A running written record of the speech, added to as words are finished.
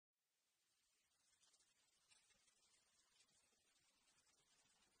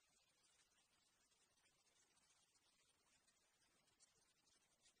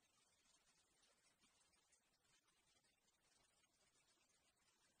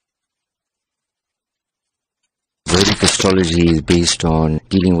astrology is based on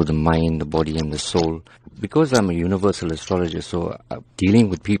dealing with the mind, the body and the soul. Because I'm a universal astrologer, so dealing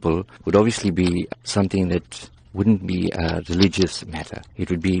with people would obviously be something that wouldn't be a religious matter.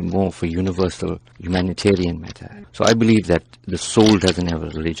 It would be more of a universal humanitarian matter. So I believe that the soul doesn't have a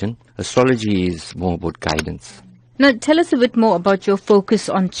religion. Astrology is more about guidance. Now, tell us a bit more about your focus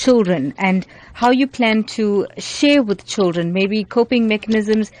on children and how you plan to share with children, maybe coping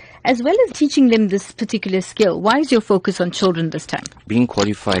mechanisms, as well as teaching them this particular skill. Why is your focus on children this time? Being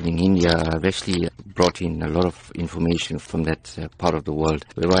qualified in India, I've actually brought in a lot of information from that part of the world,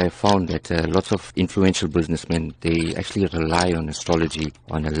 where I found that lots of influential businessmen, they actually rely on astrology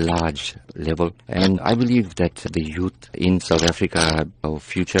on a large level. And I believe that the youth in South Africa are our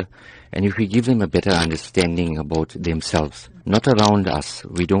future. And if we give them a better understanding about themselves, not around us,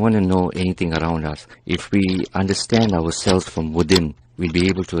 we don't want to know anything around us. If we understand ourselves from within, we'll be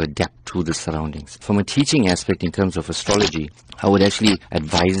able to adapt to the surroundings. From a teaching aspect in terms of astrology, I would actually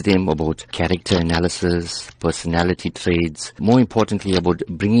advise them about character analysis, personality traits, more importantly about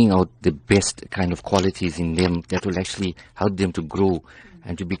bringing out the best kind of qualities in them that will actually help them to grow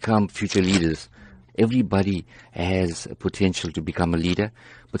and to become future leaders. Everybody has potential to become a leader,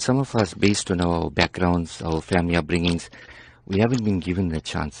 but some of us, based on our backgrounds, our family upbringings, we haven't been given that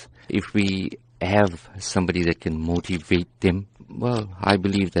chance. If we have somebody that can motivate them, well, I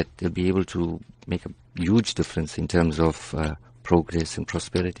believe that they'll be able to make a huge difference in terms of progress and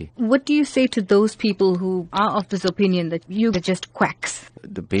prosperity. What do you say to those people who are of this opinion that you are just quacks?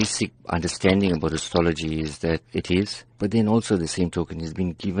 The basic understanding about astrology is that it is, but then also the same token is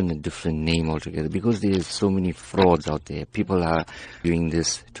being given a different name altogether, because there's so many frauds out there. People are doing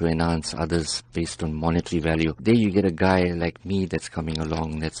this to enhance others based on monetary value. There you get a guy like me that's coming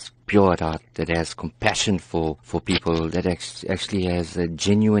along, that's pure at heart, that has compassion for people, that actually has a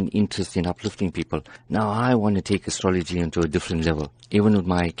genuine interest in uplifting people. Now I want to take astrology into a different level. Even with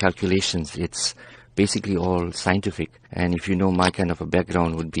my calculations, it's basically all scientific. And if you know, my kind of a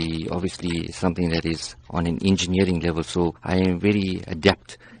background would be obviously something that is on an engineering level. So I am very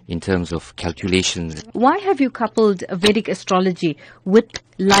adept in terms of calculations. Why have you coupled Vedic astrology with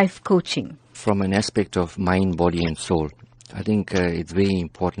life coaching? From an aspect of mind, body and soul, I think it's very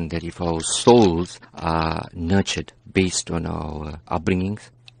important that if our souls are nurtured based on our upbringings,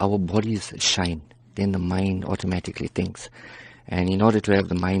 our bodies shine. Then the mind automatically thinks. And in order to have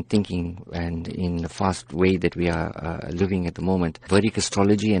the mind thinking, and in the fast way that we are living at the moment, Vedic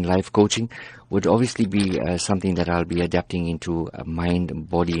astrology and life coaching would obviously be something that I'll be adapting into a mind,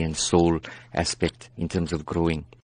 body and soul aspect in terms of growing.